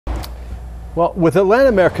Well, with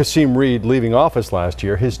Atlanta Mayor Kasim Reed leaving office last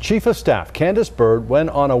year, his chief of staff, Candace Byrd, went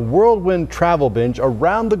on a whirlwind travel binge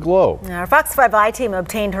around the globe. Our Fox 5i team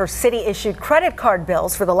obtained her city-issued credit card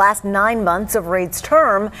bills for the last 9 months of Reed's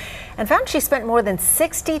term and found she spent more than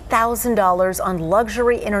 $60,000 on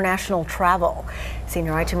luxury international travel.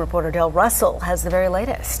 Senior I-Team reporter Dale Russell has the very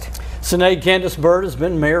latest. Sinead, Candace Byrd has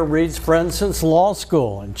been Mayor Reed's friend since law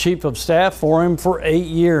school and chief of staff for him for 8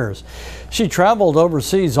 years. She traveled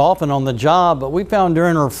overseas often on the job, but we found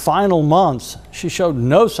during her final months, she showed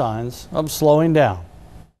no signs of slowing down.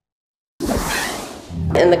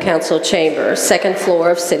 In the council chamber, second floor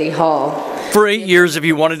of City Hall. For 8 years, if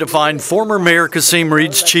you wanted to find former Mayor Kasim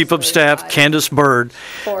Reed's chief of staff, Candace Byrd,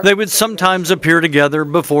 they would sometimes appear together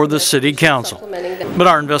before the city council. But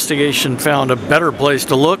our investigation found a better place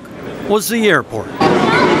to look was the airport.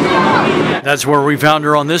 That's where we found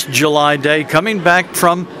her on this July day, coming back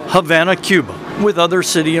from Havana, Cuba, with other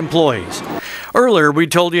city employees. Earlier, we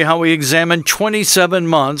told you how we examined 27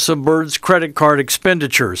 months of Byrd's credit card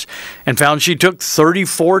expenditures and found she took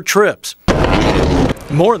 34 trips,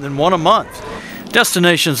 more than one a month.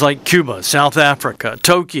 Destinations like Cuba, South Africa,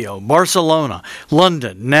 Tokyo, Barcelona,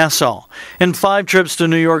 London, Nassau, and 5 trips to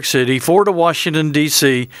New York City, 4 to Washington,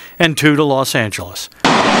 D.C., and 2 to Los Angeles.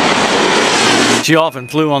 She often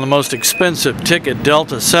flew on the most expensive ticket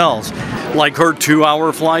Delta sells, like her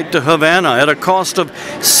 2-hour flight to Havana at a cost of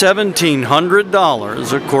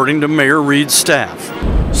 $1,700, according to Mayor Reed's staff.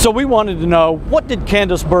 So we wanted to know, what did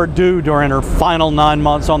Candace Byrd do during her final 9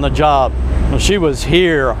 months on the job? Well, she was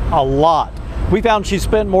here a lot. We found she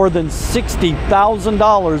spent more than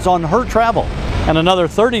 $60,000 on her travel and another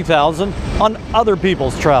 $30,000 on other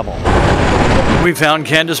people's travel. We found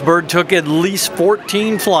Candace Byrd took at least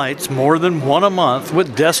 14 flights, more than one a month,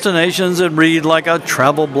 with destinations that read like a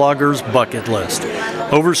travel blogger's bucket list.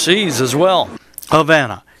 Overseas as well.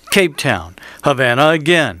 Havana, Cape Town, Havana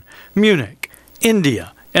again, Munich,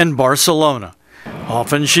 India, and Barcelona.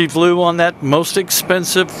 Often she flew on that most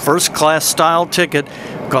expensive first-class style ticket,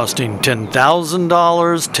 costing $10,000,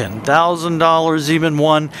 $10,000, even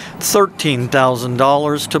one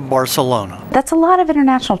 $13,000 to Barcelona. That's a lot of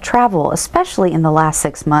international travel, especially in the last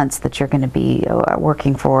 6 months that you're going to be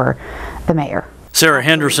working for the mayor. Sarah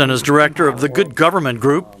Henderson is director of the Good Government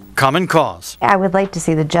Group, Common Cause. I would like to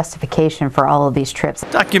see the justification for all of these trips.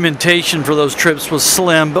 Documentation for those trips was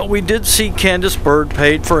slim, but we did see Candace Byrd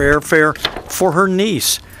paid for airfare for her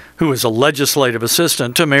niece, who is a legislative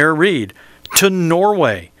assistant to Mayor Reed, to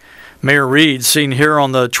Norway. Mayor Reed, seen here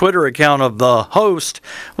on the Twitter account of the host,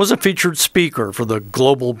 was a featured speaker for the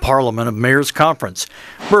Global Parliament of Mayors Conference.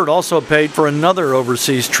 Byrd also paid for another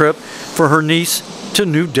overseas trip for her niece to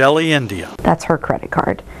New Delhi, India. That's her credit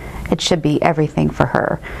card. It should be everything for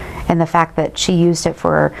her. And the fact that she used it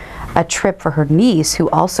for a trip for her niece, who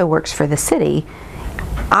also works for the city,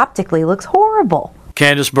 optically looks horrible.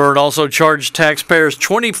 Candace Byrd also charged taxpayers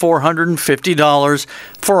 $2,450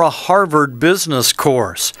 for a Harvard business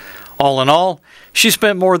course. All in all, she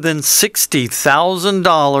spent more than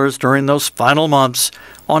 $60,000 during those final months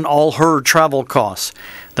on all her travel costs.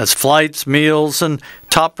 That's flights, meals, and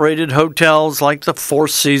top-rated hotels like the Four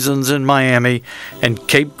Seasons in Miami and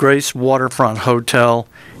Cape Grace Waterfront Hotel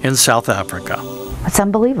in South Africa. It's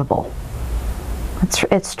unbelievable.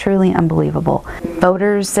 It's truly unbelievable.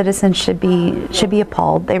 Voters, citizens should be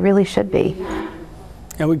appalled. They really should be.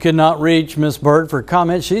 And we could not reach Ms. Byrd for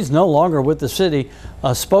comment. She's no longer with the city.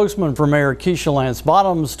 A spokesman for Mayor Keisha Lance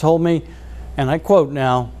Bottoms told me, and I quote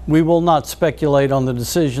now, "We will not speculate on the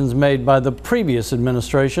decisions made by the previous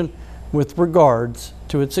administration with regards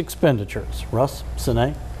to its expenditures." Russ,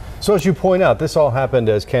 Sinead? So as you point out, this all happened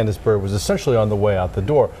as Candace Byrd was essentially on the way out the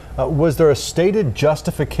door. Was there a stated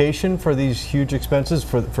justification for these huge expenses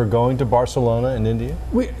for going to Barcelona and India?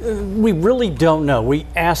 We really don't know. We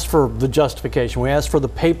asked for the justification. We asked for the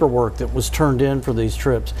paperwork that was turned in for these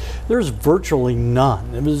trips. There's virtually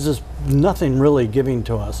none. It was just nothing really giving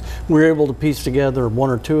to us. We were able to piece together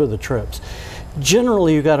 1 or 2 of the trips.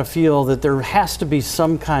 Generally, you got to feel that there has to be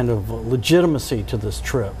some kind of legitimacy to this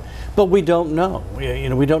trip, but we don't know.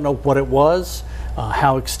 We don't know what it was,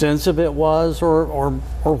 how extensive it was, or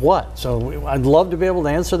what. So I'd love to be able to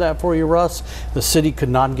answer that for you, Russ. The city could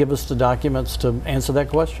not give us the documents to answer that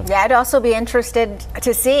question. Yeah, I'd also be interested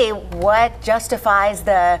to see what justifies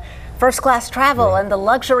the first-class travel and the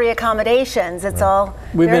luxury accommodations. It's all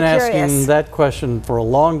We've very been curious. asking that question for a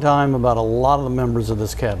long time about a lot of the members of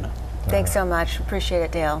this cabinet. Thanks so much. Appreciate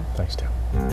it, Dale. Thanks, Dale.